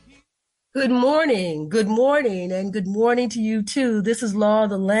Good morning, and good morning to you too. This is Law of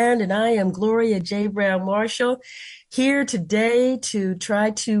the Land, and I am Gloria J. Brown Marshall, here today to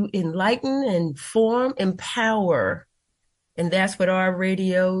try to enlighten, inform, empower. And that's what our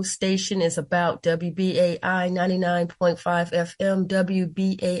radio station is about, WBAI 99.5 FM,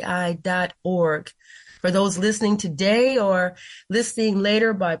 WBAI.org. For those listening today or listening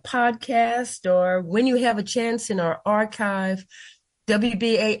later by podcast or when you have a chance in our archive,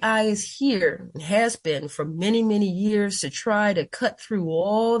 WBAI is here and has been for many, many years to try to cut through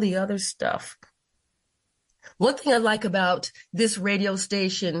all the other stuff. One thing I like about this radio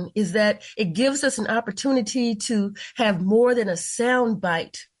station is that it gives us an opportunity to have more than a sound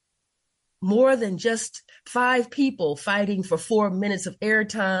bite, more than just 5 people fighting for 4 minutes of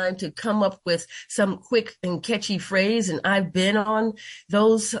airtime to come up with some quick and catchy phrase. And I've been on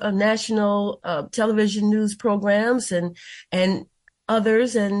those national television news programs and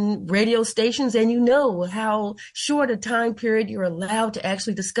others and radio stations, and you know how short a time period you're allowed to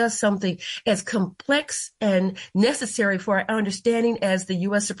actually discuss something as complex and necessary for our understanding as the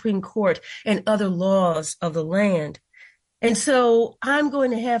U.S. Supreme Court and other laws of the land. And so I'm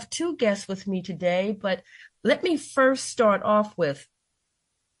going to have 2 guests with me today, but let me first start off with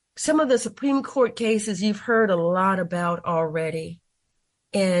some of the Supreme Court cases you've heard a lot about already.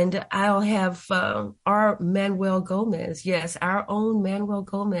 And I'll have our Manuel Gomez, yes, our own Manuel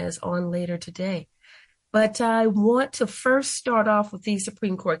Gomez on later today. But I want to first start off with these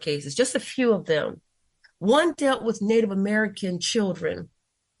Supreme Court cases, just a few of them. One dealt with Native American children.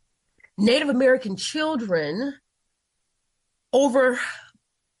 Native American children, over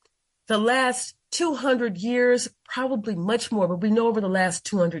the last 200 years, probably much more, but we know over the last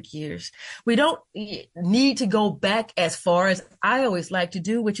 200 years. We don't need to go back as far as I always like to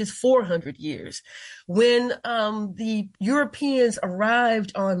do, which is 400 years. When the Europeans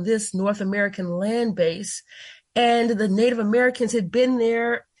arrived on this North American land base, and the Native Americans had been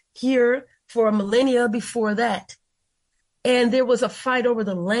here for a millennia before that. And there was a fight over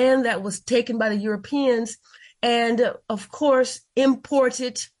the land that was taken by the Europeans, and of course,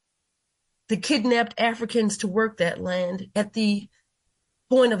 imported the kidnapped Africans to work that land at the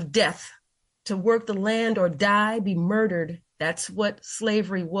point of death, to work the land or die, be murdered. That's what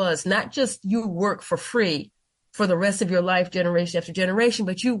slavery was. Not just you work for free for the rest of your life, generation after generation,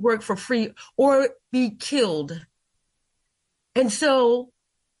 but you work for free or be killed. And so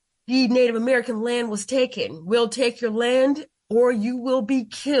the Native American land was taken. We'll take your land or you will be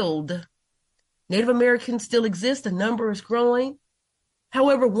killed. Native Americans still exist. The number is growing.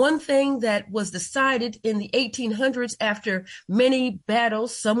 However, one thing that was decided in the 1800s after many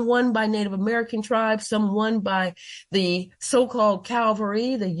battles, some won by Native American tribes, some won by the so-called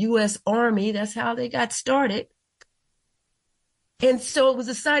cavalry, the U.S. Army, that's how they got started. And so it was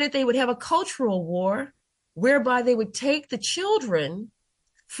decided they would have a cultural war whereby they would take the children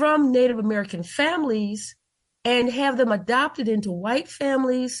from Native American families and have them adopted into white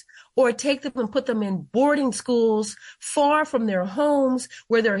families, or take them and put them in boarding schools far from their homes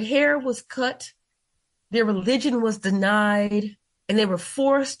where their hair was cut, their religion was denied, and they were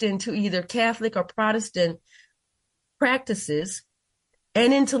forced into either Catholic or Protestant practices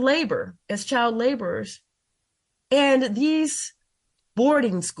and into labor as child laborers. And these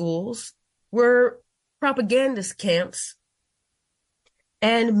boarding schools were propagandist camps,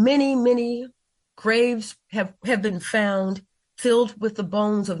 and many, many graves have been found filled with the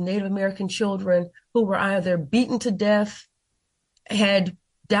bones of Native American children who were either beaten to death, had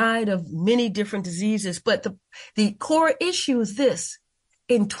died of many different diseases. But the core issue is this.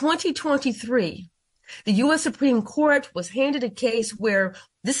 In 2023, the U.S. Supreme Court was handed a case where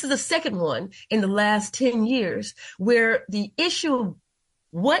this is the second one in the last 10 years, where the issue of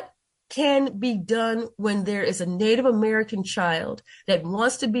what can be done when there is a Native American child that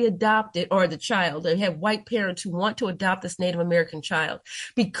wants to be adopted, or the child, they have white parents who want to adopt this Native American child.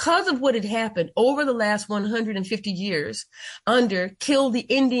 Because of what had happened over the last 150 years under Kill the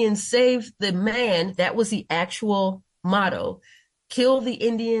Indian, Save the Man, that was the actual motto. Kill the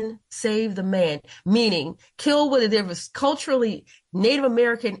Indian, save the man, meaning kill whether there was culturally Native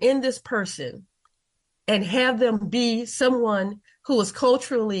American in this person and have them be someone who is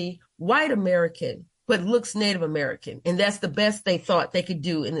culturally white American, but looks Native American. And that's the best they thought they could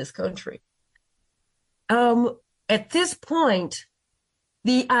do in this country. At this point,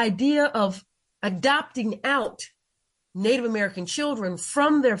 the idea of adopting out Native American children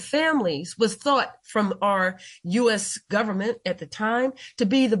from their families was thought from our U.S. government at the time to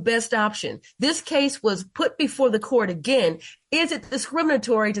be the best option. This case was put before the court again. Is it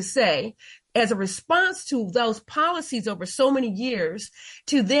discriminatory to say as a response to those policies over so many years,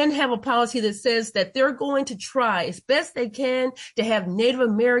 to then have a policy that says that they're going to try as best they can to have Native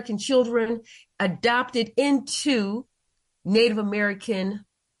American children adopted into Native American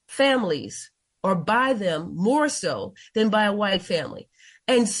families, or by them more so than by a white family.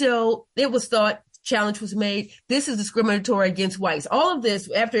 And so it was thought, challenge was made, this is discriminatory against whites. All of this,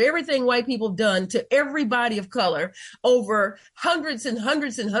 after everything white people have done to everybody of color over hundreds and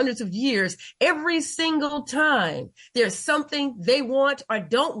hundreds and hundreds of years, every single time there's something they want or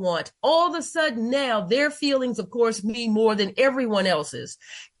don't want, all of a sudden now their feelings, of course, mean more than everyone else's.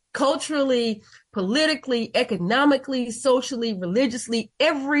 Culturally, politically, economically, socially, religiously,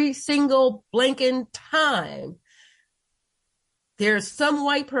 every single blanking time there's some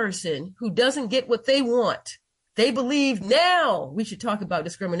white person who doesn't get what they want, they believe now we should talk about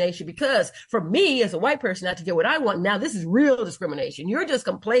discrimination, because for me as a white person not to get what I want, now this is real discrimination. You're just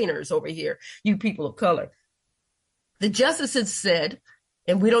complainers over here, you people of color. The justices said,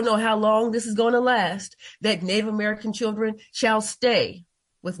 and we don't know how long this is going to last, that Native American children shall stay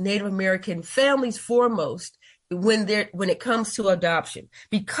with Native American families foremost when it comes to adoption,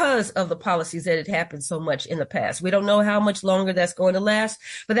 because of the policies that had happened so much in the past. We don't know how much longer that's going to last,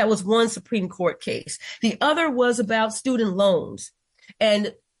 but that was one Supreme Court case. The other was about student loans,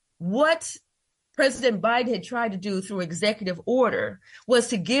 and what President Biden had tried to do through executive order was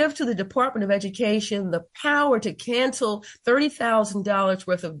to give to the Department of Education the power to cancel $30,000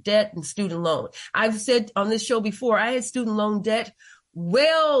 worth of debt and student loan. I've said on this show before, I had student loan debt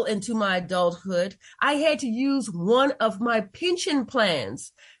well into my adulthood. I had to use one of my pension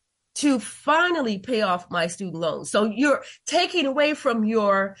plans to finally pay off my student loans. So you're taking away from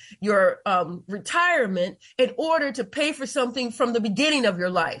your retirement in order to pay for something from the beginning of your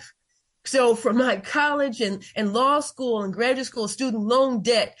life. So for my college and law school and graduate school student loan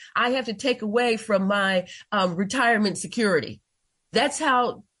debt, I have to take away from my retirement security. That's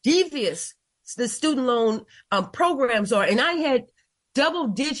how devious the student loan programs are. And I had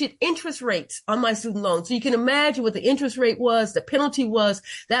double-digit interest rates on my student loan. So you can imagine what the interest rate was, the penalty was.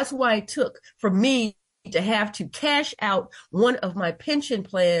 That's why it took for me to have to cash out one of my pension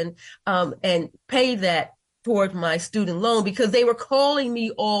plan and pay that toward my student loan, because they were calling me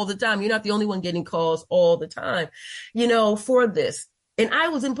all the time. You're not the only one getting calls all the time, for this. And I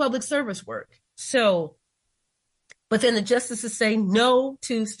was in public service work. So, but then the justices say no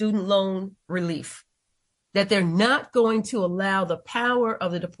to student loan relief, that they're not going to allow the power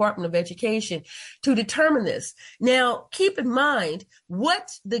of the Department of Education to determine this. Now, keep in mind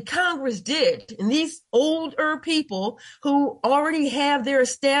what the Congress did, and these older people who already have their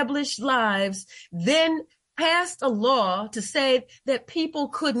established lives then passed a law to say that people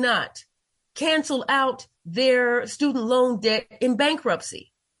could not cancel out their student loan debt in bankruptcy.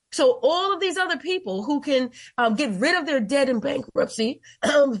 So all of these other people who can get rid of their debt in bankruptcy,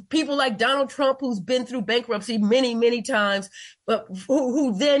 people like Donald Trump, who's been through bankruptcy many, many times, but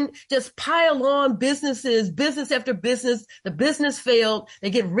who then just pile on business after business. The business failed. They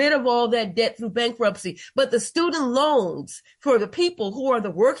get rid of all that debt through bankruptcy. But the student loans for the people who are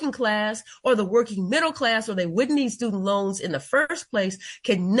the working class or the working middle class, or they wouldn't need student loans in the first place,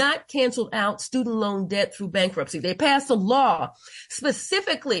 cannot cancel out student loan debt through bankruptcy. They passed a law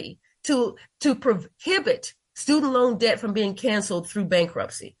specifically to prohibit student loan debt from being canceled through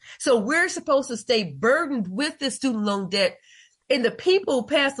bankruptcy. So we're supposed to stay burdened with this student loan debt. And the people who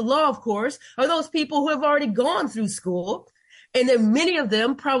passed the law, of course, are those people who have already gone through school. And then many of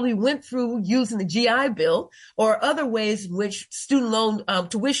them probably went through using the GI Bill or other ways in which student loan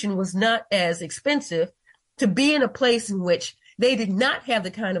tuition was not as expensive, to be in a place in which they did not have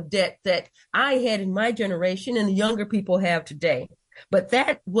the kind of debt that I had in my generation and the younger people have today. But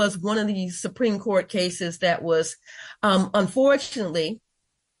that was one of these Supreme Court cases that was, unfortunately,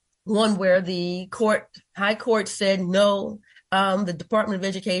 one where the high court said no, the Department of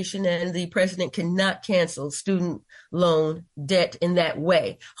Education and the president cannot cancel student loan debt in that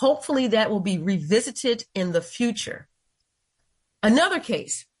way. Hopefully that will be revisited in the future. Another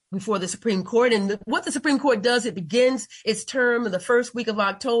case before the Supreme Court, and what the Supreme Court does, it begins its term in the first week of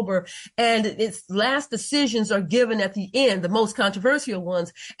October, and its last decisions are given at the end, the most controversial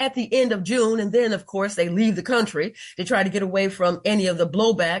ones, at the end of June. And then, of course, they leave the country to try to get away from any of the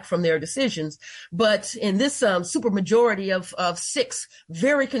blowback from their decisions. But in this supermajority of 6,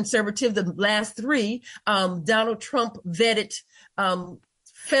 very conservative, the last 3, Donald Trump vetted,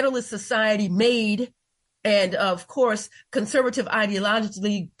 Federalist Society made, and of course, conservative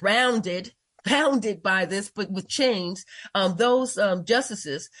ideologically bounded by this, but with chains. Those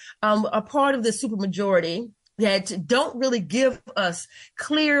justices are part of the supermajority that don't really give us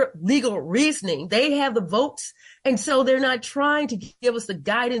clear legal reasoning. They have the votes. And so they're not trying to give us the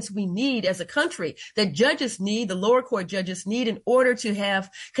guidance we need as a country that judges need, the lower court judges need, in order to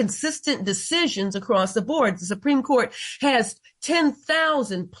have consistent decisions across the board. The Supreme Court has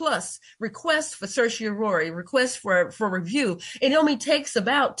 10,000 plus requests for certiorari, requests for review. It only takes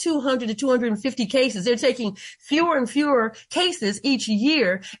about 200 to 250 cases. They're taking fewer and fewer cases each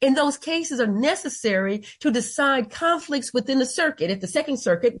year, and those cases are necessary to decide conflicts within the circuit. At the Second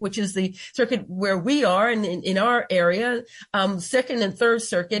Circuit, which is the circuit where we are in our area, Second and Third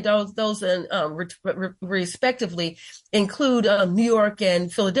Circuit, those respectively include New York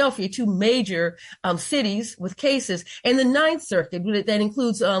and Philadelphia, two major cities with cases, and the Ninth Circuit that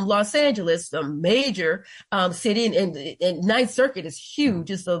includes Los Angeles, a major city, and Ninth Circuit is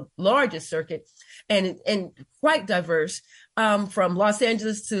huge. It's the largest circuit and quite diverse, from Los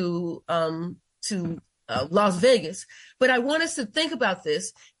Angeles to Las Vegas. But I want us to think about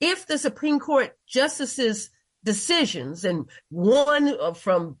this. If the Supreme Court justices' decisions, and one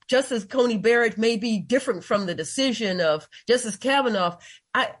from Justice Coney Barrett may be different from the decision of Justice Kavanaugh,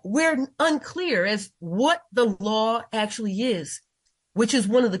 we're unclear as what the law actually is, which is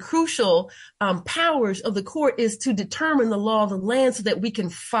one of the crucial powers of the court, is to determine the law of the land so that we can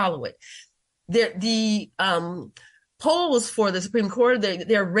follow it. The polls for the Supreme Court,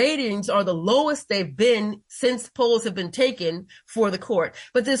 their ratings are the lowest they've been since polls have been taken for the court.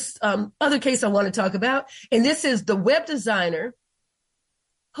 But this other case I want to talk about, and this is the web designer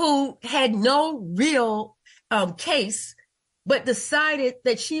who had no real case, but decided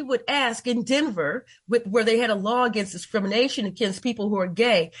that she would ask in Denver, where they had a law against discrimination against people who are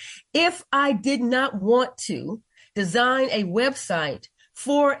gay, if I did not want to design a website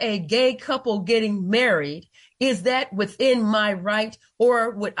for a gay couple getting married, is that within my right,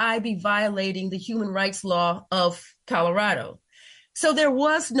 or would I be violating the human rights law of Colorado? So there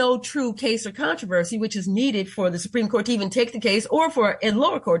was no true case or controversy, which is needed for the Supreme Court to even take the case, or for a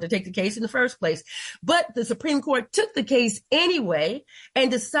lower court to take the case in the first place. But the Supreme Court took the case anyway and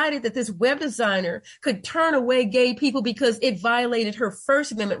decided that this web designer could turn away gay people because it violated her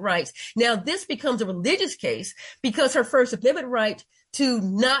First Amendment rights. Now, this becomes a religious case because her First Amendment right to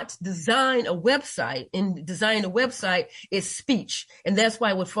not design a website, and design a website is speech. And that's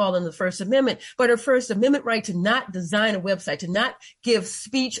why it would fall in the First Amendment. But her First Amendment right to not design a website, to not give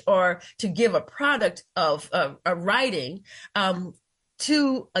speech or to give a product of a writing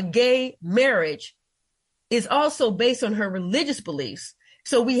to a gay marriage is also based on her religious beliefs.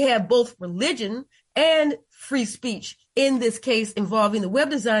 So we have both religion and free speech in this case involving the web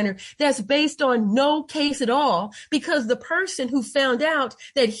designer that's based on no case at all, because the person who found out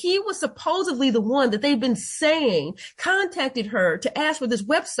that he was supposedly the one that they've been saying contacted her to ask for this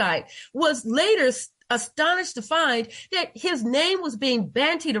website was later astonished to find that his name was being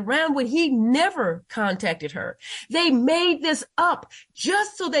bandied around when he never contacted her. They made this up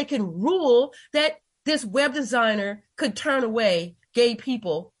just so they can rule that this web designer could turn away gay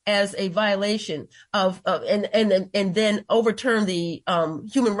people as a violation of and then overturn the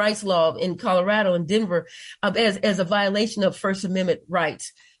human rights law in Colorado and Denver as a violation of First Amendment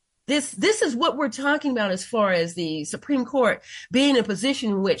rights. This is what we're talking about as far as the Supreme Court being in a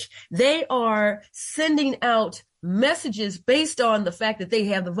position in which they are sending out messages based on the fact that they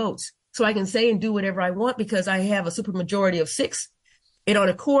have the votes. So I can say and do whatever I want because I have a supermajority of 6. And on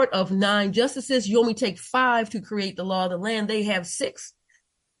a court of 9 justices, you only take 5 to create the law of the land. They have 6.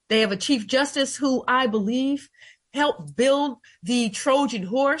 They have a Chief Justice who I believe helped build the Trojan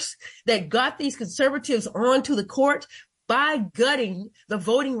horse that got these conservatives onto the court by gutting the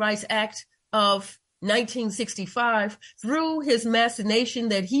Voting Rights Act of 1965 through his machination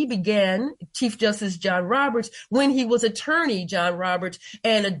that he began, Chief Justice John Roberts, when he was attorney John Roberts,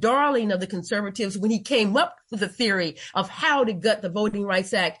 and a darling of the conservatives when he came up with the theory of how to gut the Voting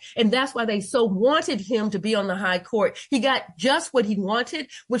Rights Act. And that's why they so wanted him to be on the high court. He got just what he wanted,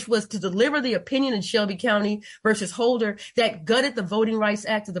 which was to deliver the opinion in Shelby County versus Holder that gutted the Voting Rights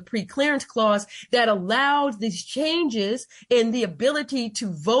Act of the pre-clearance clause that allowed these changes in the ability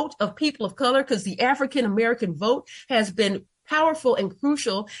to vote of people of color, because the African American vote has been powerful and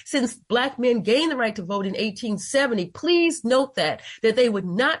crucial since Black men gained the right to vote in 1870. Please note that they would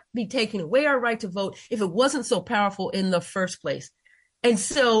not be taking away our right to vote if it wasn't so powerful in the first place. And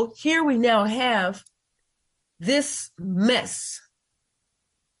so here we now have this mess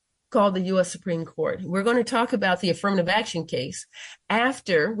called the U.S. Supreme Court. We're going to talk about the affirmative action case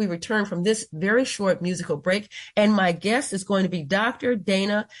after we return from this very short musical break. And my guest is going to be Dr.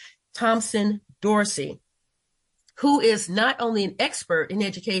 Dana Thompson Dorsey, who is not only an expert in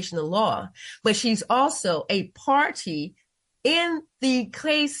education and law, but she's also a party in the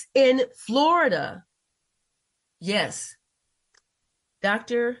case in Florida. Yes,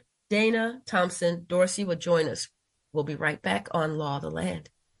 Dr. Dana Thompson Dorsey will join us. We'll be right back on Law of the Land.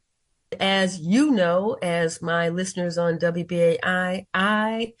 As you know, as my listeners on WBAI,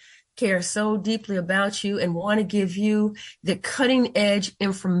 I care so deeply about you and want to give you the cutting edge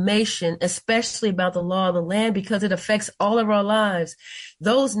information, especially about the law of the land, because it affects all of our lives.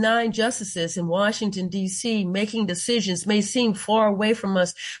 Those 9 justices in Washington, D.C. making decisions may seem far away from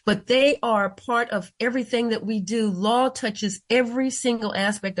us, but they are part of everything that we do. Law touches every single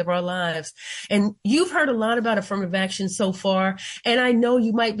aspect of our lives. And you've heard a lot about affirmative action so far. And I know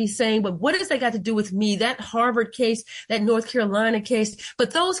you might be saying, but what has that got to do with me? That Harvard case, that North Carolina case,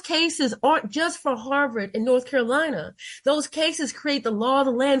 but those cases aren't just for Harvard and North Carolina. Those cases create the law of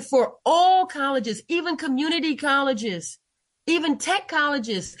the land for all colleges, even community colleges, even tech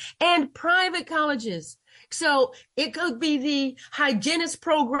colleges and private colleges. So it could be the hygienist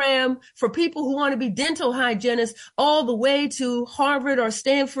program for people who want to be dental hygienists all the way to Harvard or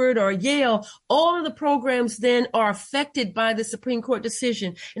Stanford or Yale. All of the programs then are affected by the Supreme Court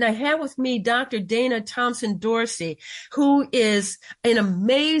decision. And I have with me Dr. Dana Thompson Dorsey, who is an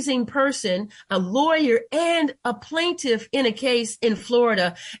amazing person, a lawyer and a plaintiff in a case in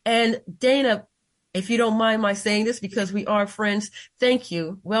Florida. And Dana, if you don't mind my saying this because we are friends, thank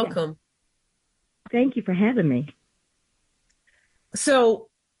you. Welcome. Yeah. Thank you for having me. So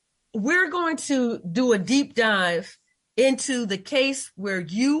we're going to do a deep dive into the case where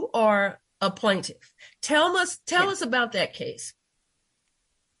you are a plaintiff. Tell us about that case.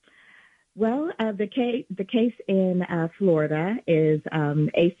 Well, the case in Florida is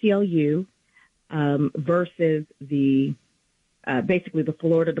ACLU versus basically the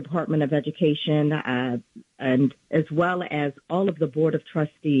Florida Department of Education, and as well as all of the Board of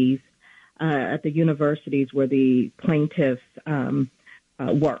Trustees at the universities where the plaintiffs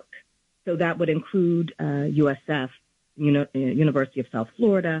work. So that would include USF, University of South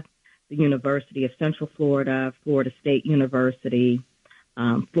Florida, the University of Central Florida, Florida State University,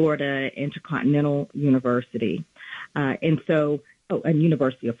 Florida Intercontinental University, and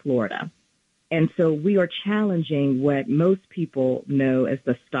University of Florida. And so we are challenging what most people know as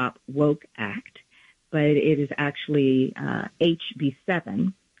the Stop Woke Act, but it is actually HB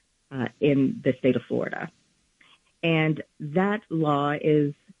 7 in the state of Florida. And that law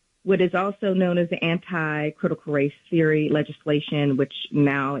is what is also known as the anti-critical race theory legislation, which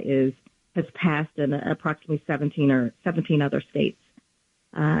now has passed in approximately 17 other states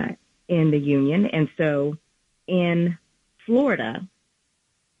in the union. And so in Florida,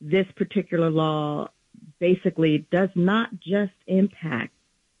 this particular law basically does not just impact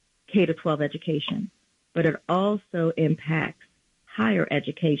K-12 education, but it also impacts higher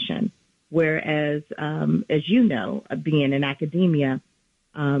education, whereas, as you know, being in academia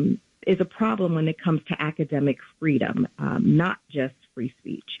is a problem when it comes to academic freedom, not just free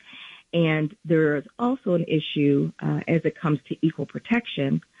speech. And there is also an issue as it comes to equal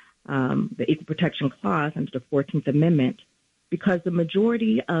protection, the Equal Protection Clause under the 14th Amendment, because the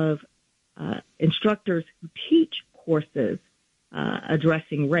majority of instructors who teach courses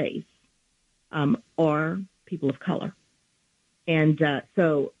addressing race are people of color. And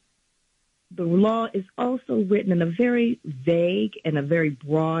so the law is also written in a very vague and a very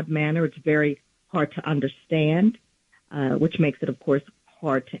broad manner. It's very hard to understand, which makes it, of course,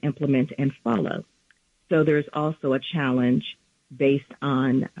 hard to implement and follow. So there's also a challenge based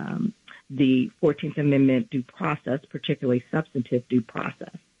on the 14th Amendment due process, particularly substantive due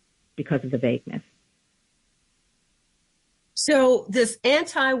process, because of the vagueness. So this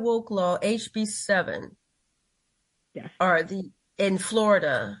anti-woke law, HB 7, yes, in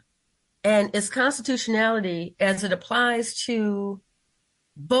Florida, and its constitutionality as it applies to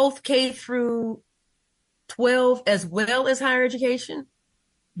both K through 12 as well as higher education?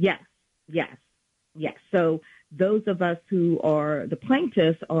 Yes. So those of us who are the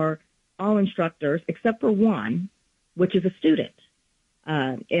plaintiffs are all instructors except for one, which is a student.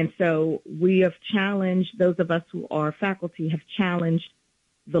 And so we have challenged, those of us who are faculty have challenged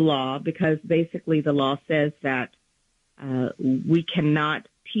the law because basically the law says that we cannot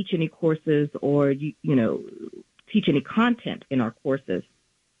teach any courses or, teach any content in our courses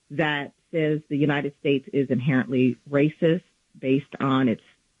that says the United States is inherently racist based on its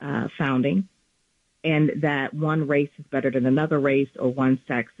founding, and that one race is better than another race or one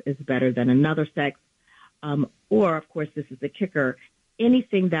sex is better than another sex. Or, of course, this is the kicker,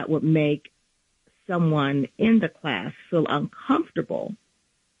 anything that would make someone in the class feel uncomfortable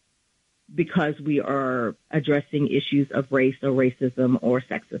because we are addressing issues of race or racism or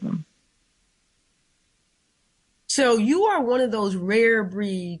sexism. So you are one of those rare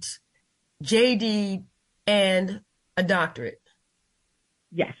breeds, JD and a doctorate.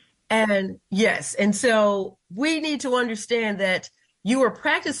 Yes. And yes. And so we need to understand that you were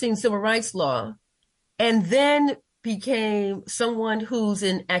practicing civil rights law and then became someone who's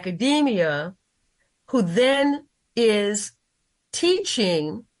in academia, who then is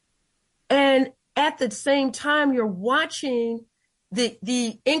teaching. And at the same time, you're watching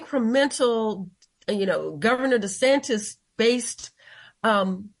the incremental, Governor DeSantis based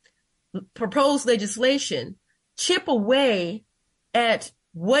proposed legislation chip away at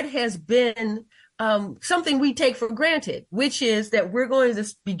what has been something we take for granted, which is that we're going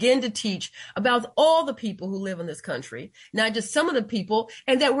to begin to teach about all the people who live in this country, not just some of the people,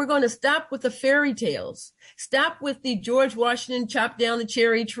 and that we're going to stop with the fairy tales, stop with the George Washington chopped down the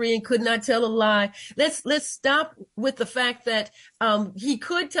cherry tree and could not tell a lie. Let's stop with the fact that he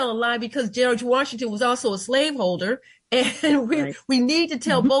could tell a lie because George Washington was also a slaveholder. And we need to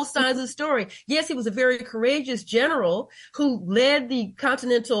tell both sides of the story. Yes, he was a very courageous general who led the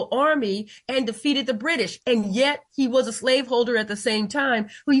Continental Army and defeated the British. And yet he was a slaveholder at the same time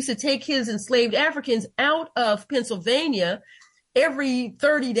who used to take his enslaved Africans out of Pennsylvania every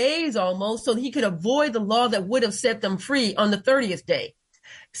 30 days almost so that he could avoid the law that would have set them free on the 30th day.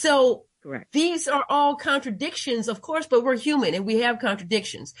 So correct. These are all contradictions, of course, but we're human and we have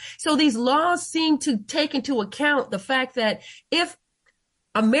contradictions. So these laws seem to take into account the fact that if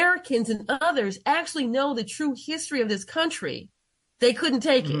Americans and others actually know the true history of this country, they couldn't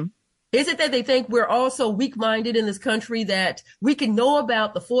take it. Is it that they think we're all so weak-minded in this country that we can know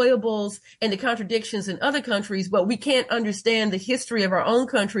about the foibles and the contradictions in other countries, but we can't understand the history of our own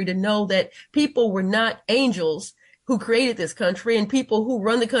country to know that people were not angels who created this country, and people who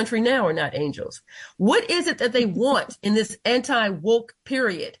run the country now are not angels? What is it that they want in this anti-woke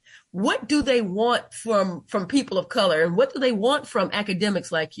period? What do they want from people of color, and what do they want from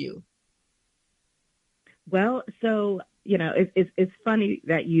academics like you? Well, so, it's funny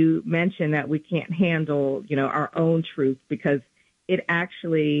that you mentioned that we can't handle, our own truth, because it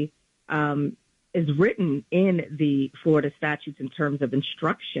actually is written in the Florida statutes in terms of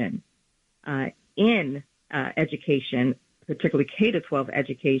instruction in education, particularly K-12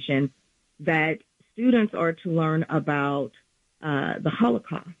 education, that students are to learn about the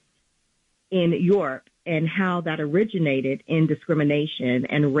Holocaust in Europe and how that originated in discrimination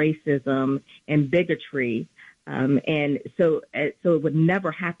and racism and bigotry. And so it would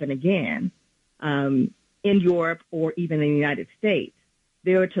never happen again in Europe or even in the United States.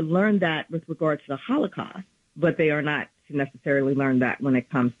 They are to learn that with regard to the Holocaust, but they are not to necessarily learn that when it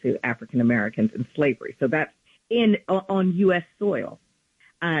comes to African Americans and slavery. So that's on U.S. soil.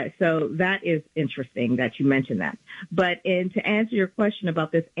 So that is interesting that you mentioned that. But to answer your question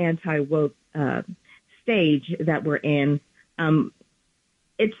about this anti-woke stage that we're in,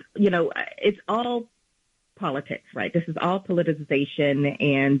 it's all politics, right? This is all politicization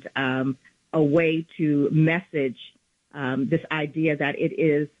and a way to message this idea that it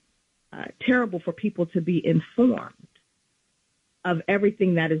is terrible for people to be informed of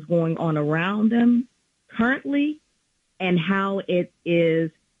everything that is going on around them currently and how it is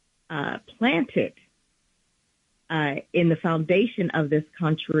planted in the foundation of this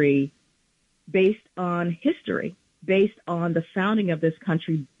country based on history, based on the founding of this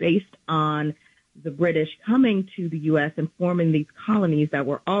country, based on the British coming to the U.S. and forming these colonies that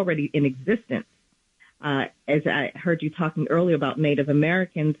were already in existence. As I heard you talking earlier about Native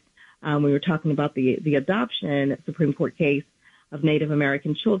Americans, we were talking about the adoption Supreme Court case of Native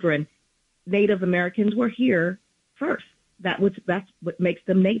American children. Native Americans were here first. That's what makes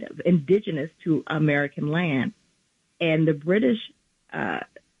them native, indigenous to American land. And the British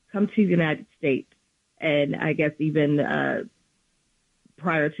come to the United States, and I guess even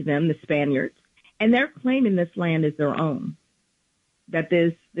prior to them, the Spaniards, and they're claiming this land is their own, that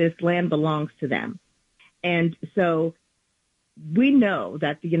this land belongs to them. And so we know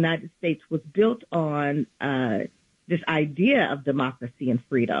that the United States was built on this idea of democracy and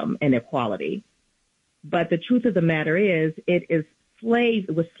freedom and equality. But the truth of the matter is, it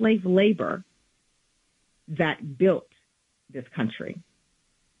was slave labor that built this country.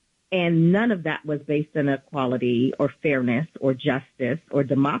 And none of that was based on equality or fairness or justice or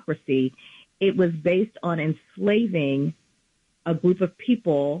democracy. It was based on enslaving a group of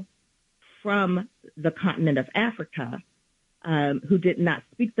people from the continent of Africa who did not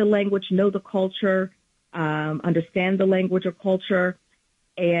speak the language, know the culture, understand the language or culture,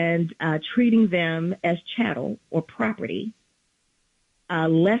 and treating them as chattel or property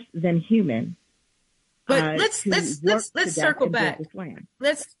less than human. But let's circle back.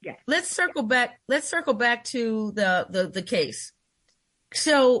 Yes. Let's circle back. Let's circle back to the case.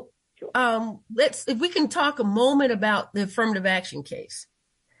 So Sure. if we can talk a moment about the affirmative action case.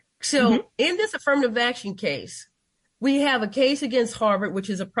 So in this affirmative action case, we have a case against Harvard, which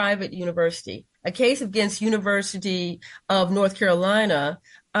is a private university, a case against University of North Carolina,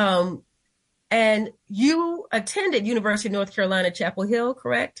 and you attended University of North Carolina, Chapel Hill,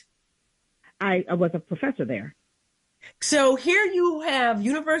 correct? I was a professor there. So here you have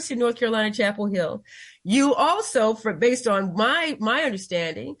University of North Carolina, Chapel Hill. You also, based on my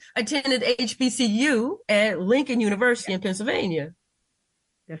understanding, attended HBCU at Lincoln University in Pennsylvania.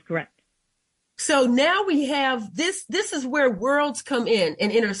 That's correct. So now we have this is where worlds come in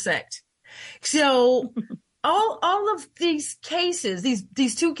and intersect. So all of these cases,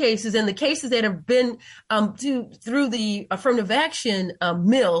 these two cases and the cases that have been through the affirmative action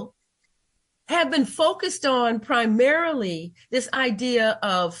mill have been focused on primarily this idea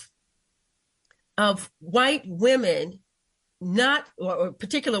of white women, or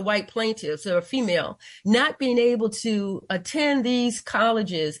particular white plaintiffs or female, not being able to attend these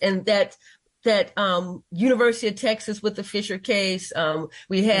colleges, and that University of Texas with the Fisher case,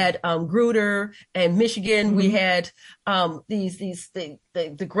 we had Grutter and Michigan, we had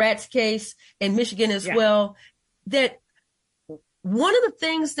the Gratz case in Michigan as well. That one of the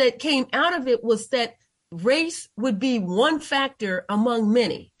things that came out of it was that race would be one factor among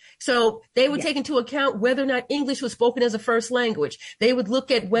many. So they would take into account whether or not English was spoken as a first language. They would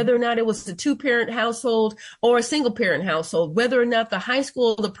look at whether or not it was a two-parent household or a single-parent household, whether or not the high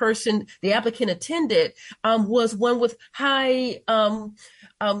school the applicant attended, was one with high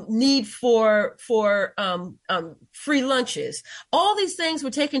need for free lunches. All these things were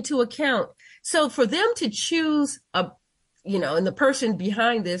taken into account. So for them to choose and the person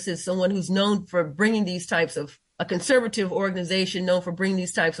behind this is someone who's known for bringing these types of a conservative organization known for bringing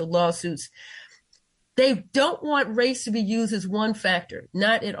these types of lawsuits. They don't want race to be used as one factor,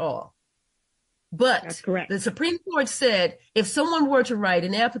 not at all. But that's correct. The Supreme Court said if someone were to write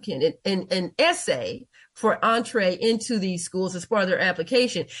an essay for entree into these schools as part of their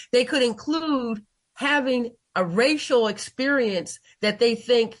application, they could include having a racial experience that they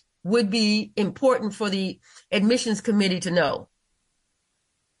think would be important for the admissions committee to know.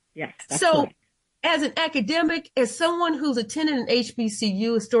 Yes, that's correct. As an academic, as someone who's attended an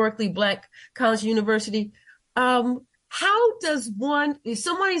HBCU, historically Black college university, how does if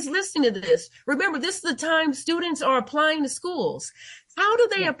somebody's listening to this, remember this is the time students are applying to schools. How do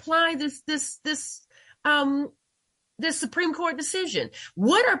they apply this Supreme Court decision?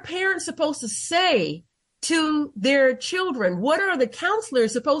 What are parents supposed to say to their children? What are the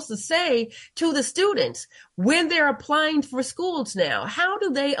counselors supposed to say to the students when they're applying for schools now? How do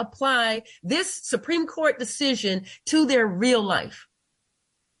they apply this Supreme Court decision to their real life?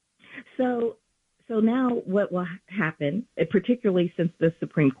 So now what will happen, particularly since the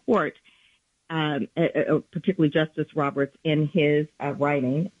Supreme Court, particularly Justice Roberts in his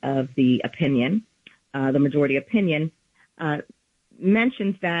writing of the opinion, the majority opinion,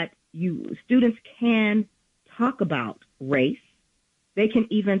 mentions that students can talk about race. They can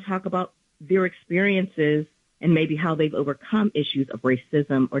even talk about their experiences and maybe how they've overcome issues of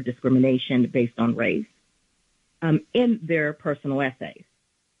racism or discrimination based on race in their personal essays.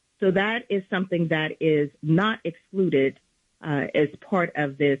 So that is something that is not excluded as part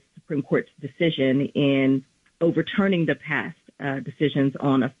of this Supreme Court's decision in overturning the past decisions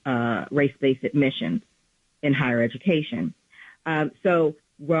on race-based admissions in higher education. So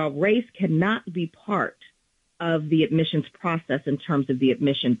while race cannot be part of the admissions process in terms of the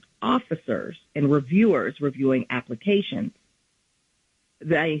admissions officers and reviewers reviewing applications,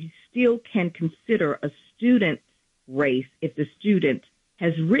 they still can consider a student's race if the student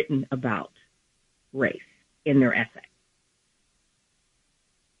has written about race in their essay.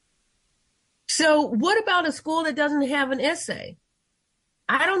 So what about a school that doesn't have an essay?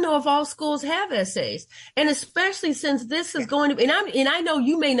 I don't know if all schools have essays, and especially since this is going to be, and I know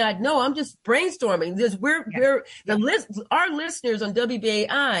you may not know, I'm just brainstorming this. Our listeners on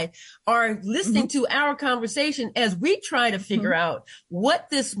WBAI are listening to our conversation as we try to figure out what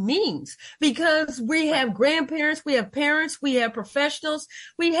this means, because we have grandparents, we have parents, we have professionals,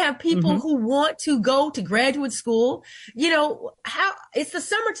 we have people who want to go to graduate school. It's the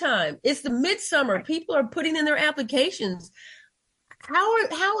summertime, it's the midsummer, people are putting in their applications.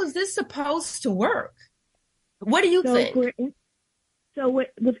 How is this supposed to work? What do you think?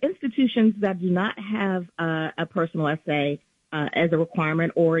 With institutions that do not have a personal essay as a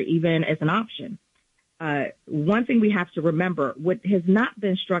requirement or even as an option, one thing we have to remember, what has not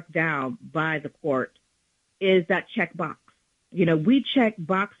been struck down by the court is that checkbox. You know, we check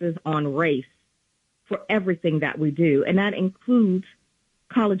boxes on race for everything that we do, and that includes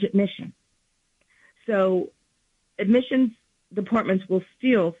college admission. So admissions departments will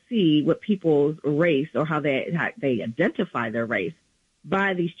still see what people's race or how they identify their race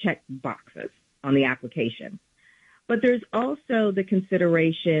by these check boxes on the application. But there's also the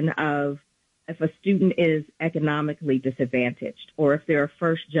consideration of if a student is economically disadvantaged, or if they're a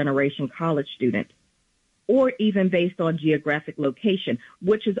first-generation college student, or even based on geographic location,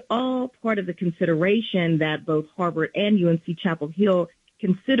 which is all part of the consideration that both Harvard and UNC Chapel Hill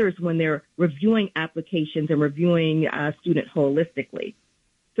considers when they're reviewing applications and reviewing students holistically.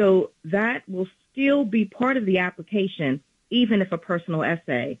 So that will still be part of the application, even if a personal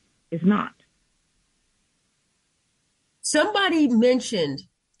essay is not. Somebody mentioned,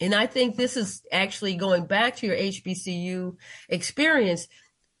 and I think this is actually going back to your HBCU experience,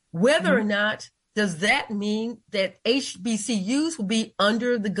 whether or not does that mean that HBCUs will be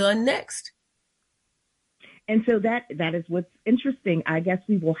under the gun next? And so that is what's interesting. I guess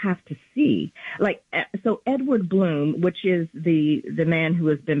we will have to see. Like, so Edward Bloom, which is the man who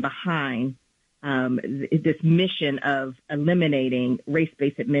has been behind this mission of eliminating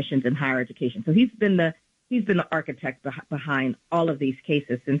race-based admissions in higher education. So he's been the architect behind all of these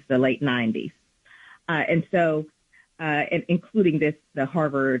cases since the late 90s. And including the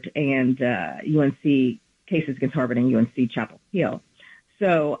Harvard and UNC cases against Harvard and UNC Chapel Hill.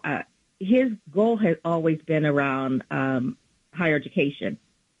 So his goal has always been around higher education.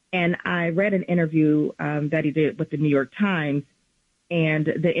 And I read an interview that he did with the New York Times, and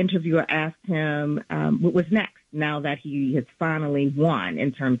the interviewer asked him what was next now that he has finally won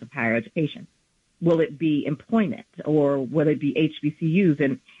in terms of higher education. Will it be employment, or will it be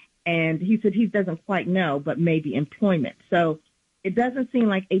HBCUs? And he said he doesn't quite know, but maybe employment. So it doesn't seem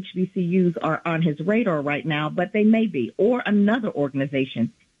like HBCUs are on his radar right now, but they may be. Or another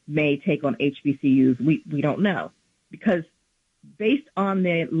organization may take on HBCUs. We don't know. Because based on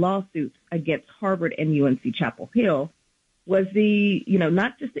the lawsuits against Harvard and UNC Chapel Hill was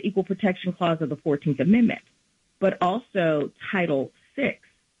not just the Equal Protection Clause of the 14th Amendment, but also Title VI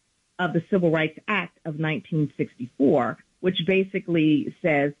of the Civil Rights Act of 1964, which basically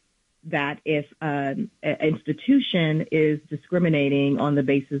says that if an institution is discriminating on the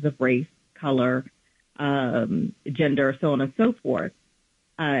basis of race, color, gender, so on and so forth,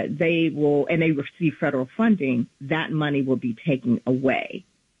 they receive federal funding, that money will be taken away.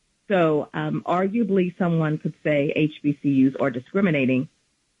 So arguably someone could say HBCUs are discriminating,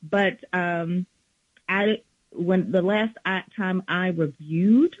 but when the last time I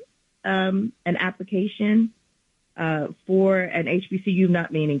reviewed an application for an HBCU,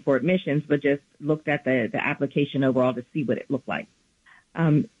 not meaning for admissions, but just looked at the application overall to see what it looked like.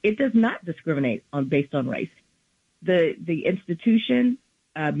 It does not discriminate based on race. The institution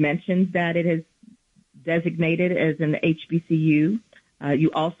mentions that it is designated as an HBCU.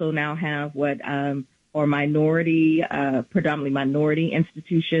 You also now have what are predominantly minority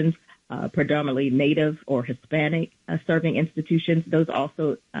institutions, predominantly Native or Hispanic serving institutions. Those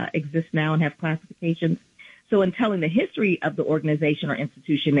also exist now and have classifications. So in telling the history of the organization or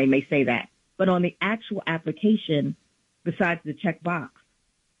institution, they may say that. But on the actual application, besides the checkbox,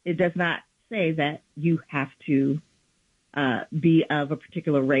 it does not say that you have to be of a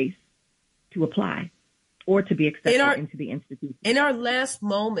particular race to apply or to be accepted into the institution. In our last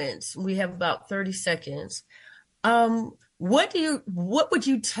moments, we have about 30 seconds. What would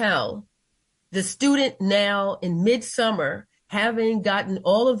you tell the student now in midsummer, having gotten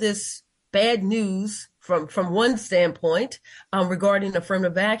all of this bad news from one standpoint regarding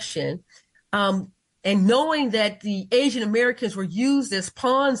affirmative action, and knowing that the Asian Americans were used as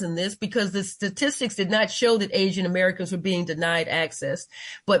pawns in this because the statistics did not show that Asian Americans were being denied access,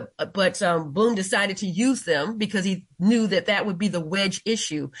 but Bloom decided to use them because he knew that would be the wedge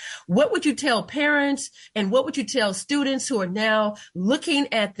issue. What would you tell parents, and what would you tell students who are now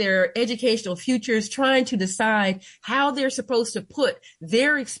looking at their educational futures, trying to decide how they're supposed to put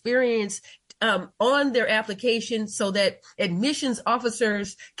their experience on their application so that admissions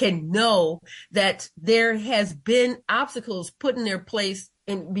officers can know that there has been obstacles put in their place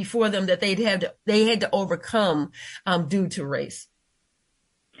before them that they had to overcome due to race?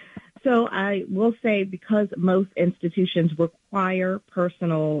 So I will say, because most institutions require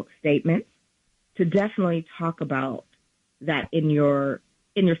personal statements, to definitely talk about that in your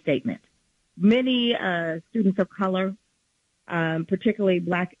statement. Many students of color, particularly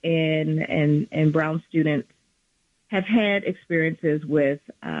Black and brown students, have had experiences with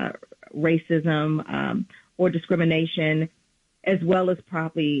racism or discrimination, as well as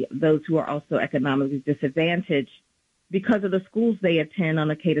probably those who are also economically disadvantaged because of the schools they attend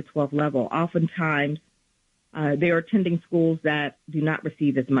on a K-12 level. Oftentimes, they're attending schools that do not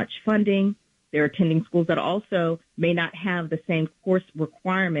receive as much funding. They're attending schools that also may not have the same course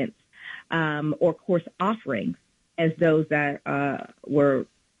requirements or course offerings as those that were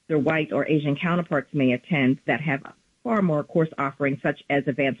their white or Asian counterparts may attend, that have far more course offerings, such as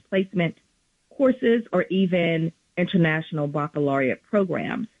advanced placement courses or even international baccalaureate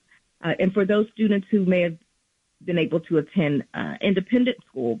programs. And for those students who may have been able to attend independent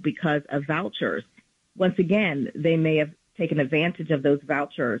school because of vouchers, once again, they may have taken advantage of those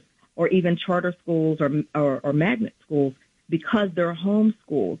vouchers, or even charter schools or magnet schools, because their home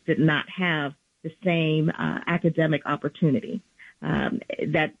schools did not have the same academic opportunity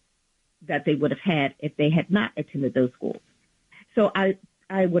that they would have had if they had not attended those schools. So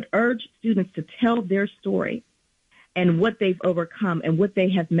I would urge students to tell their story and what they've overcome and what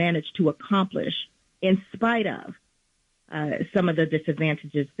they have managed to accomplish in spite of some of the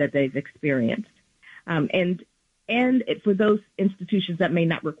disadvantages that they've experienced. And for those institutions that may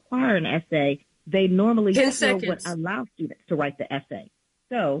not require an essay, they normally still would allow students to write the essay.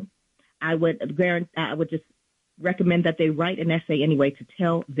 So I would just recommend that they write an essay anyway to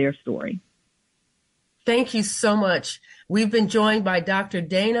tell their story. Thank you so much. We've been joined by Dr.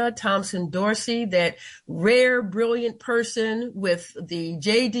 Dana Thompson-Dorsey, that rare, brilliant person with the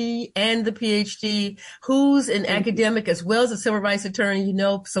JD and the PhD, who's an academic as well as a civil rights attorney,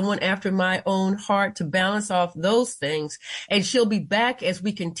 someone after my own heart, to balance off those things. And she'll be back as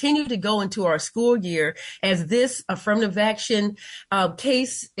we continue to go into our school year, as this affirmative action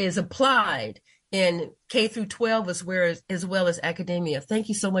case is applied in K through 12 as well as academia. Thank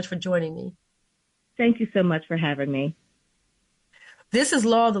you so much for joining me. Thank you so much for having me. This is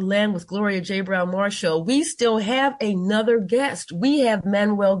Law of the Land with Gloria J. Brown Marshall. We still have another guest. We have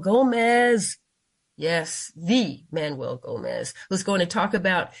Manuel Gomez. Yes, the Manuel Gomez, who's going to talk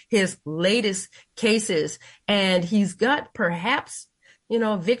about his latest cases. And he's got perhaps,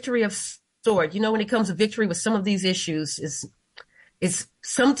 victory of sort. When it comes to victory with some of these issues, it's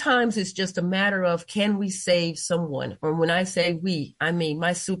sometimes it's just a matter of, can we save someone? Or when I say we, I mean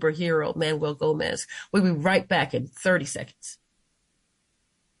my superhero, Manuel Gomez. We'll be right back in 30 seconds.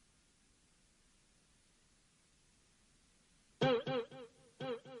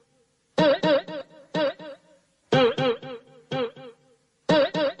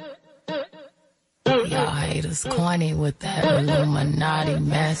 Y'all haters corny with that Illuminati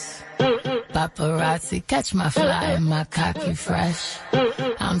mess. Paparazzi, catch my fly and my cocky fresh.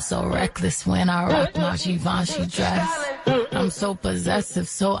 I'm so reckless when I rock my Givenchy dress. I'm so possessive,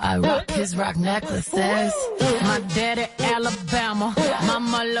 so I rock his rock necklaces. My daddy Alabama,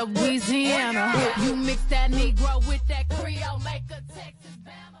 mama Louisiana. You mix that Negro with that Creole, make a Texas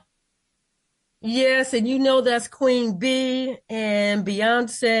Bama. Yes, and that's Queen Bee and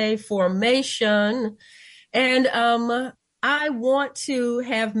Beyonce, Formation. And I want to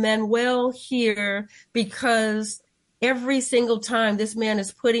have Manuel here because every single time this man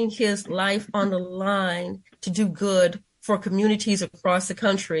is putting his life on the line to do good for communities across the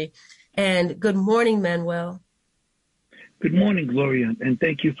country. And good morning, Manuel. Good morning, Gloria, and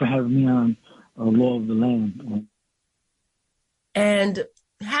thank you for having me on Law of the Land. And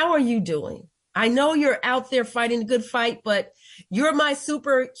how are you doing? I know you're out there fighting a good fight, but you're my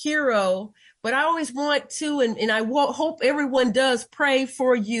superhero. But I always want to, and I hope everyone does, pray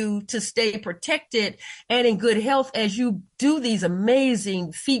for you to stay protected and in good health as you do these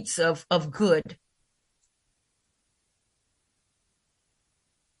amazing feats of good.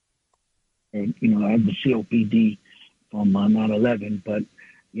 And, I have the COPD from 9/11, but,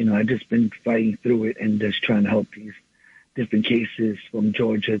 I've just been fighting through it and just trying to help these different cases from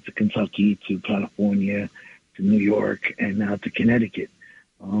Georgia to Kentucky to California to New York and now to Connecticut.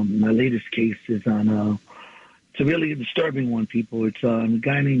 My latest case is on, it's a really disturbing one, people. It's a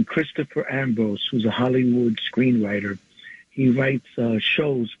guy named Christopher Ambrose, who's a Hollywood screenwriter. He writes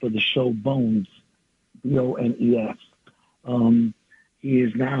shows for the show Bones, B-O-N-E-S.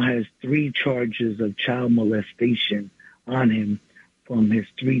 He now has 3 charges of child molestation on him from his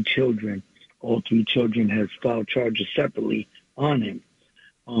 3 children. All 3 children has filed charges separately on him.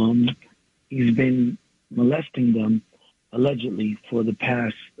 He's been molesting them allegedly for the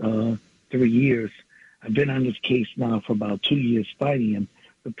past 3 years. I've been on this case now for about 2 years fighting him.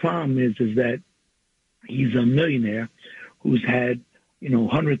 The problem is that he's a millionaire who's had,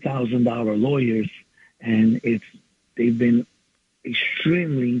 $100,000 lawyers, and they've been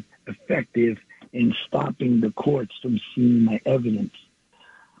extremely effective in stopping the courts from seeing my evidence.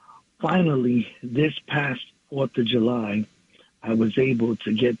 finally, this past 4th of July, I was able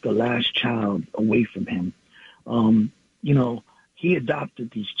to get the last child away from him. He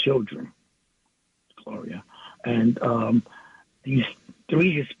adopted these children, Gloria, and these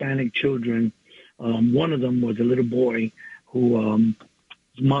 3 Hispanic children. One of them was a little boy who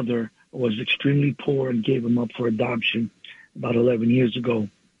his mother was extremely poor and gave him up for adoption about 11 years ago.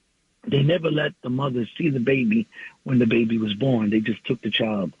 They never let the mother see the baby when the baby was born. They just took the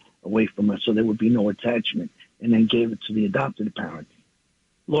child away from her so there would be no attachment, and then gave it to the adopted parents.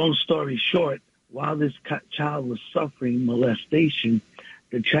 Long story short, while this child was suffering molestation,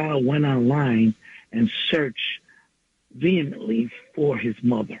 the child went online and searched vehemently for his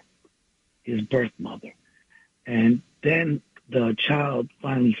mother, his birth mother. And then the child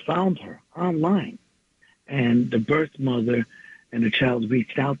finally found her online, and the birth mother and the child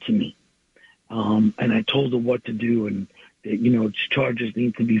reached out to me. And I told her what to do, and that, charges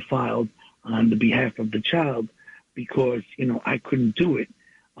need to be filed on the behalf of the child because, I couldn't do it.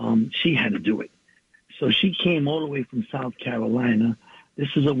 She had to do it. So she came all the way from South Carolina. This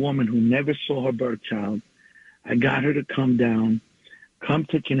is a woman who never saw her birth child. I got her to come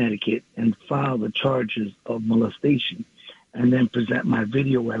to Connecticut and file the charges of molestation and then present my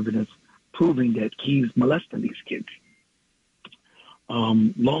video evidence proving that he's molesting these kids.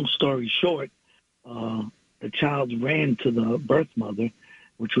 Long story short, the child ran to the birth mother,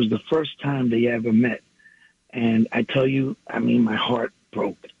 which was the first time they ever met. And I tell you, my heart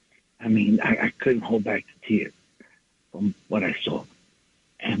broke. I couldn't hold back the tears from what I saw.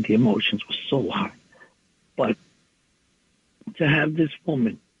 And the emotions were so high. But to have this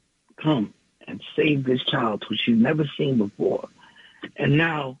woman come and save this child who she's never seen before, and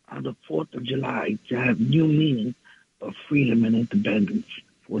now on the 4th of July to have new meaning of freedom and independence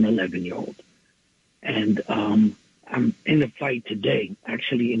for an 11-year-old. And I'm in the fight today.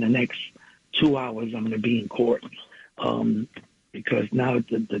 Actually, in the next 2 hours, I'm going to be in court because now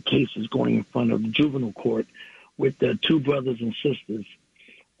the case is going in front of the juvenile court with the 2 brothers and sisters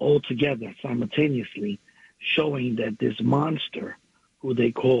all together simultaneously, showing that this monster, who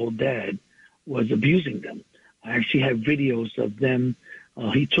they call Dad, was abusing them. I actually have videos of them.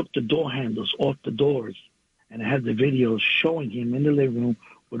 He took the door handles off the doors, and I have the videos showing him in the living room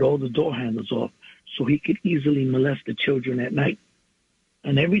with all the door handles off so he could easily molest the children at night.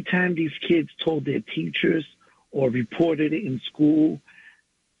 And every time these kids told their teachers or reported it in school,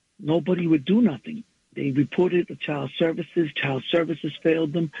 nobody would do nothing. They reported it to child services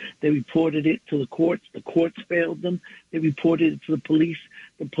failed them. They reported it to the courts failed them. They reported it to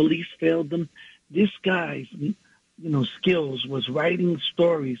the police failed them. This guy's, skills was writing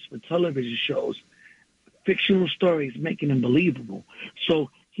stories for television shows, fictional stories, making them believable. So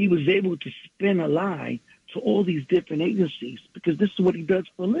he was able to spin a lie to all these different agencies because this is what he does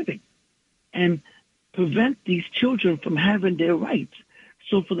for a living, and prevent these children from having their rights.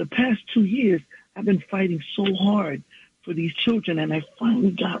 So for the past 2 years, I've been fighting so hard for these children, and I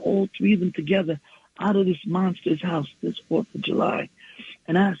finally got all 3 of them together out of this monster's house this 4th of July.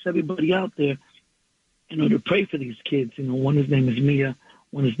 And I asked everybody out there, to pray for these kids. One, his name is Mia,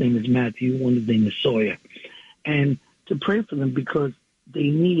 one, his name is Matthew, one, his name is Sawyer. And to pray for them because they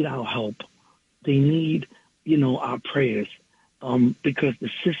need our help. They need, our prayers because the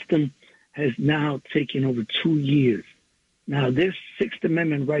system has now taken over 2 years. Now, this Sixth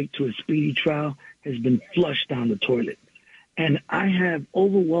Amendment right to a speedy trial has been flushed down the toilet. And I have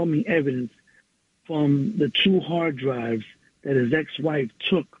overwhelming evidence from the 2 hard drives that his ex-wife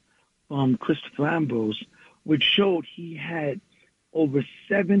took from Christopher Ambrose, which showed he had over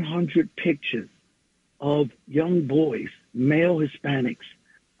 700 pictures of young boys, male Hispanics,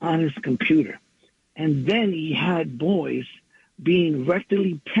 on his computer. And then he had boys being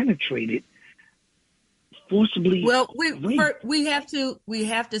rectally penetrated, forcibly. Well, we have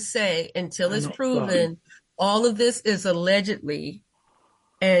to say, until it's proven, all of this is allegedly.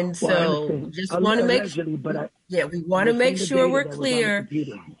 And so just want to make sure, we want to make sure we're clear.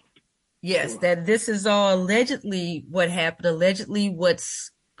 Yes, that this is all allegedly what happened, allegedly what's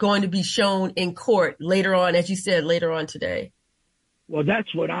going to be shown in court later on, as you said, later on today. Well,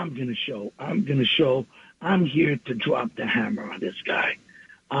 that's what I'm going to show. I'm here to drop the hammer on this guy.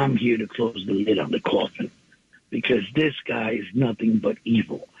 I'm here to close the lid on the coffin because this guy is nothing but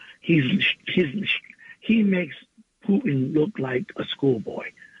evil. He makes Putin look like a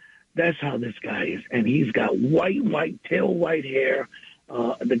schoolboy. That's how this guy is. And he's got white, tail white hair.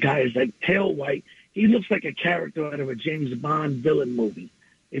 The guy is like tail white. He looks like a character out of a James Bond villain movie.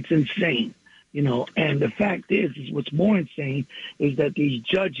 It's insane, and the fact is what's more insane is that these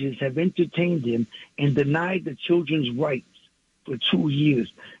judges have entertained him and denied the children's rights for 2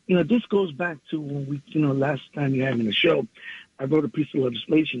 years. This goes back to when last time you had me on the show, I wrote a piece of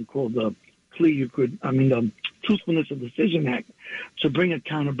legislation called the Truthfulness of Decision Act to bring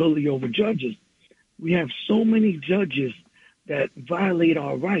accountability over judges. We have so many judges that violate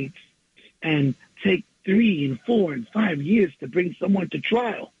our rights and take 3 and 4 and 5 years to bring someone to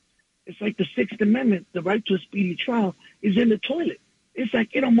trial. It's like the Sixth Amendment, the right to a speedy trial, is in the toilet. It's like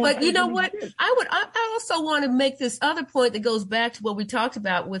it almost. But you know what? I also want to make this other point that goes back to what we talked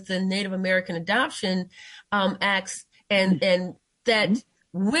about with the Native American Adoption Acts, and that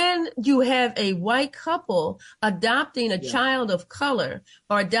when you have a white couple adopting a child of color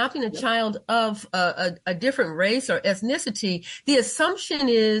or adopting a child of a different race or ethnicity, the assumption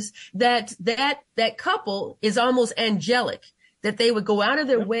is that couple is almost angelic, that they would go out of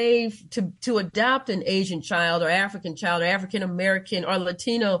their way to adopt an Asian child or African American or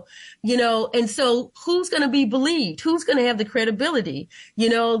Latino, and so who's going to be believed? Who's going to have the credibility?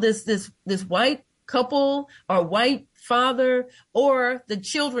 This white couple or white father or the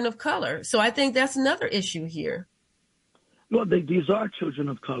children of color. So I think that's another issue here. Well, these are children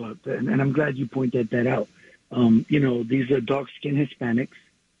of color, and I'm glad you pointed that out. These are dark-skinned Hispanics.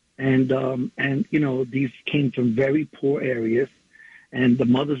 And these came from very poor areas, and the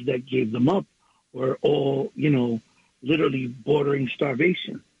mothers that gave them up were all, literally bordering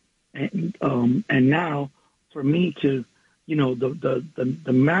starvation. And now for me to,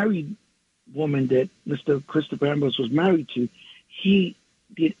 the married woman that Mr. Christopher Ambrose was married to, he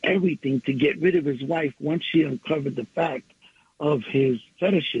did everything to get rid of his wife once she uncovered the fact of his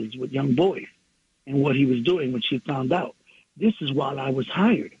fetishes with young boys and what he was doing when she found out. This is while I was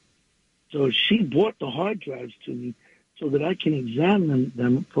hired. So she brought the hard drives to me so that I can examine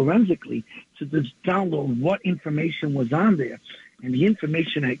them forensically to just download what information was on there. And the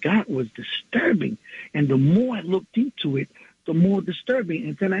information I got was disturbing. And the more I looked into it, the more disturbing.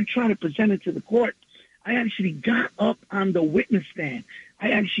 And then I tried to present it to the court. I actually got up on the witness stand.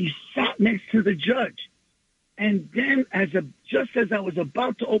 I actually sat next to the judge. And then just as I was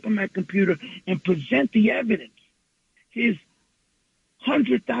about to open my computer and present the evidence, his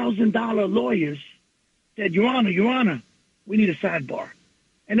 $100,000 lawyers said, Your Honor, we need a sidebar.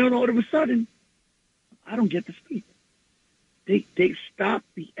 And then all of a sudden, I don't get to speak. They stopped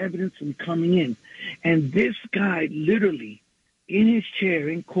the evidence from coming in. And this guy literally, in his chair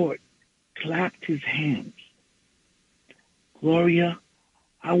in court, clapped his hands. Gloria,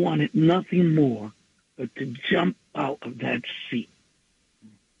 I wanted nothing more but to jump out of that seat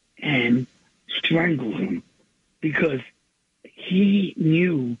and strangle him, because he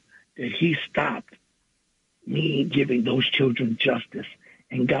knew that he stopped me giving those children justice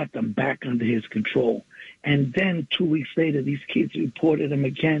and got them back under his control. And then 2 weeks later, these kids reported him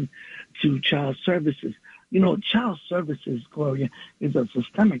again to child services. Child services, Gloria, is a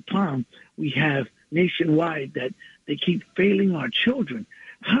systemic problem we have nationwide, that they keep failing our children.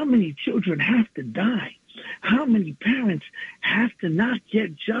 How many children have to die? How many parents have to not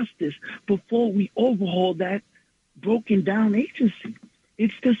get justice before we overhaul that broken down agency?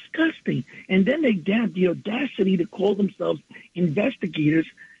 It's disgusting. And then they have the audacity to call themselves investigators.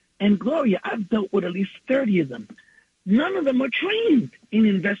 And Gloria, I've dealt with at least 30 of them. None of them are trained in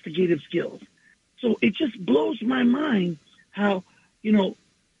investigative skills. So it just blows my mind how,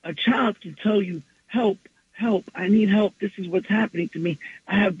 a child can tell you, help, I need help. This is what's happening to me.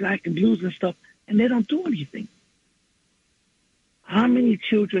 I have black and blues and stuff, and they don't do anything. How many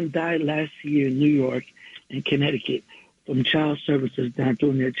children died last year in New York and Connecticut from child services not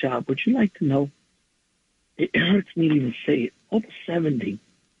doing their job? Would you like to know? It hurts me to even say it. Over 70.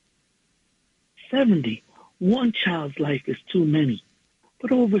 70. One child's life is too many.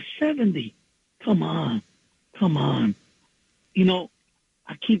 But over 70. Come on.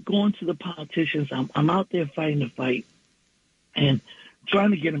 I keep going to the politicians. I'm out there fighting the fight and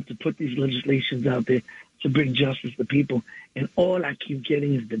trying to get them to put these legislations out there to bring justice to people. And all I keep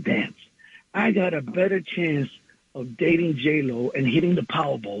getting is the dance. I got a better chance of dating J-Lo and hitting the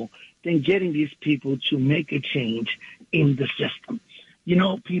Powerball than getting these people to make a change in the system.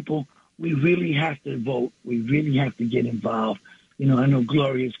 People, we really have to vote. We really have to get involved. I know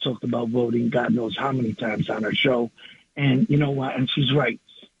Gloria's talked about voting God knows how many times on her show. And you know what? And she's right.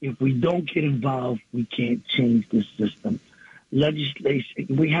 If we don't get involved, we can't change this system. Legislation,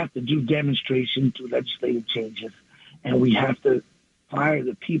 we have to do demonstration to legislative changes, and we have to fire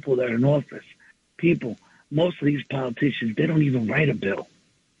the people that are in office. People, most of these politicians, they don't even write a bill.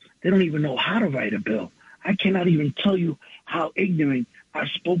 They don't even know how to write a bill. I cannot even tell you how ignorant I've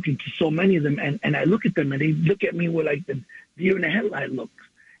spoken to so many of them, and I look at them, and they look at me with like the deer in the headlight look.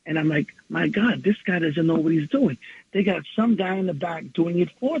 And I'm like, my God, this guy doesn't know what he's doing. They got some guy in the back doing it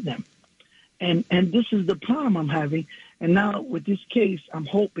for them. And this is the problem I'm having. And now with this case, I'm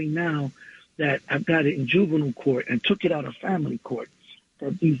hoping now that I've got it in juvenile court and took it out of family court,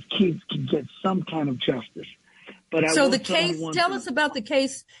 that these kids can get some kind of justice. But so the case, tell us about the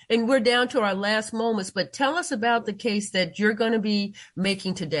case, and we're down to our last moments, but tell us about the case that you're going to be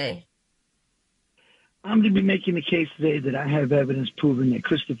making today. I'm going to be making the case today that I have evidence proving that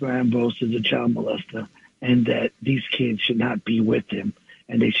Christopher Ambrose is a child molester and that these kids should not be with him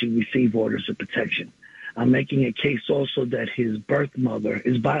and they should receive orders of protection. I'm making a case also that his birth mother,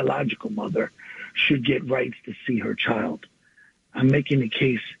 his biological mother, should get rights to see her child. I'm making a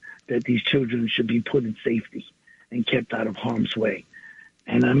case that these children should be put in safety and kept out of harm's way.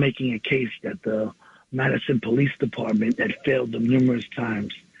 And I'm making a case that the Madison Police Department that failed them numerous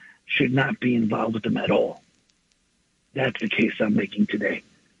times should not be involved with them at all. That's the case I'm making today.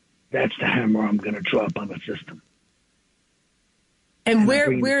 That's the hammer I'm going to drop on the system. And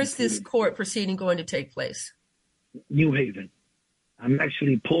where is this court proceeding going to take place? New Haven. I'm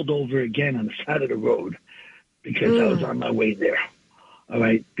actually pulled over again on the side of the road because I was on my way there. All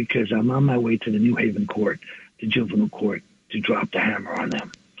right, because I'm on my way to the New Haven court, the juvenile court, to drop the hammer on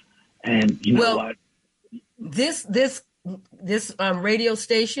them. And you know what? This radio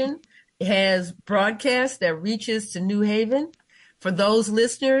station has broadcast that reaches to New Haven. For those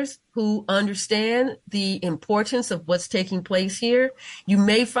listeners who understand the importance of what's taking place here, you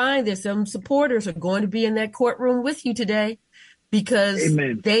may find that some supporters are going to be in that courtroom with you today because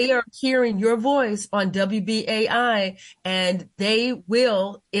Amen. They are hearing your voice on WBAI, and they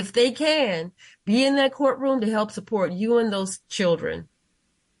will, if they can, be in that courtroom to help support you and those children.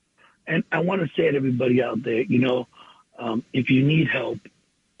 And I want to say to everybody out there, if you need help,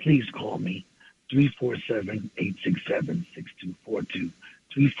 please call me, 347-867-6242,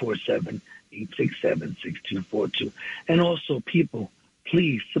 347-867-6242. And also, people,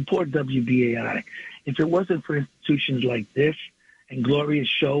 please support WBAI. If it wasn't for institutions like this and Gloria's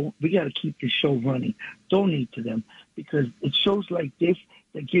show, we got to keep this show running. Donate to them because it's shows like this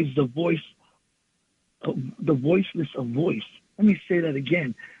that gives the voiceless a voice. Let me say that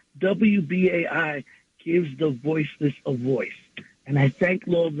again. WBAI gives the voiceless a voice. And I thank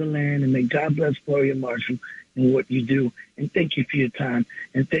Law of the Land, and may God bless Gloria Marshall and what you do. And thank you for your time.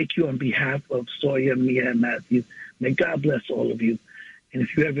 And thank you on behalf of Sawyer, Mia, and Matthew. May God bless all of you. And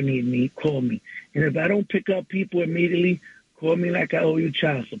if you ever need me, call me. And if I don't pick up people immediately, call me like I owe you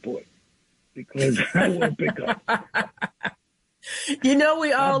child support, because I won't pick up.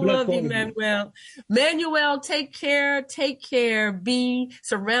 We all love you, Manuel. Manuel, take care. Take care. Be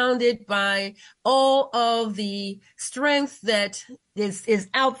surrounded by all of the strength that is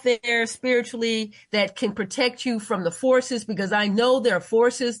out there spiritually that can protect you from the forces, because I know there are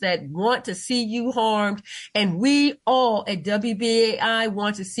forces that want to see you harmed, and we all at WBAI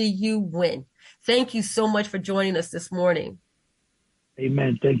want to see you win. Thank you so much for joining us this morning.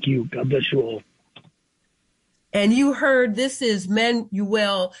 Amen. Thank you. God bless you all. And you heard, this is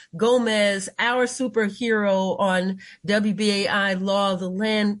Manuel Gomez, our superhero on WBAI Law of the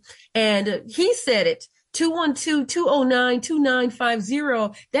Land. And he said it,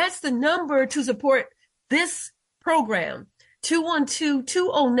 212-209-2950. That's the number to support this program.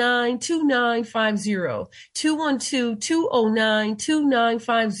 212-209-2950.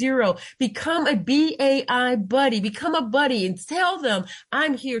 212-209-2950. Become a BAI buddy. Become a buddy and tell them,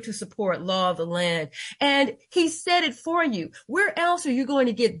 I'm here to support Law of the Land. And he said it for you. Where else are you going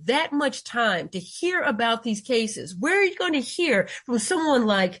to get that much time to hear about these cases? Where are you going to hear from someone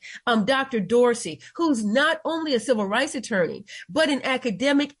like Dr. Dorsey, who's not only a civil rights attorney, but an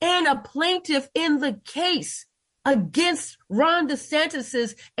academic and a plaintiff in the case against Ron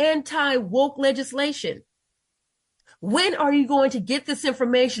DeSantis's anti-woke legislation? When are you going to get this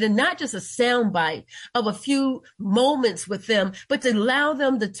information, and not just a soundbite of a few moments with them, but to allow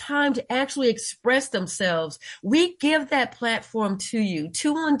them the time to actually express themselves? We give that platform to you.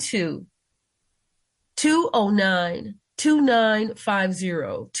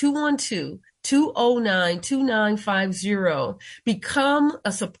 212-209-2950. 209-2950. Become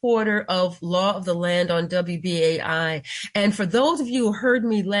a supporter of Law of the Land on WBAI. And for those of you who heard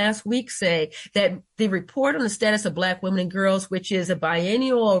me last week say that the report on the status of Black women and girls, which is a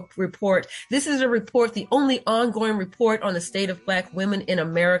biennial report, this is a report, the only ongoing report on the state of Black women in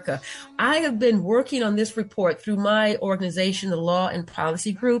America. I have been working on this report through my organization, the Law and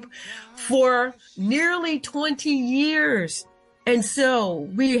Policy Group, for nearly 20 years. And so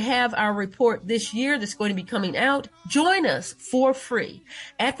we have our report this year that's going to be coming out. Join us for free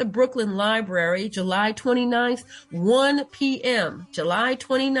at the Brooklyn Library, July 29th, 1 p.m. July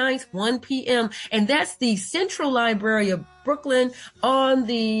 29th, 1 p.m. And that's the Central Library of Brooklyn on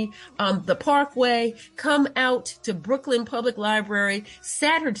the Parkway. Come out to Brooklyn Public Library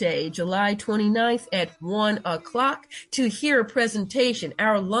Saturday, July 29th at 1 o'clock to hear a presentation,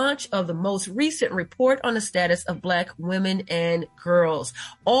 our launch of the most recent report on the status of Black women and girls.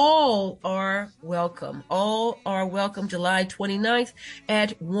 All are welcome. All are welcome July 29th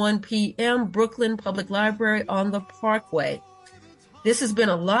at 1 p.m. Brooklyn Public Library on the Parkway. This has been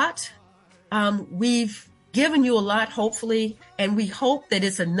a lot. We've given you a lot, hopefully, and we hope that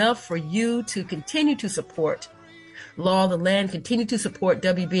it's enough for you to continue to support Law of the Land, continue to support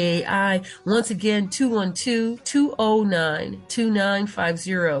WBAI. Once again,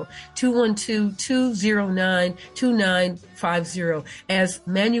 212-209-2950, 212-209-2950. As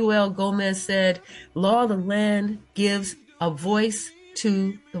Manuel Gomez said, Law of the Land gives a voice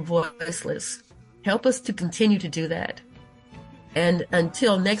to the voiceless. Help us to continue to do that. And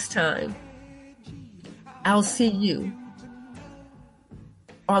until next time, I'll see you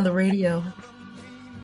on the radio.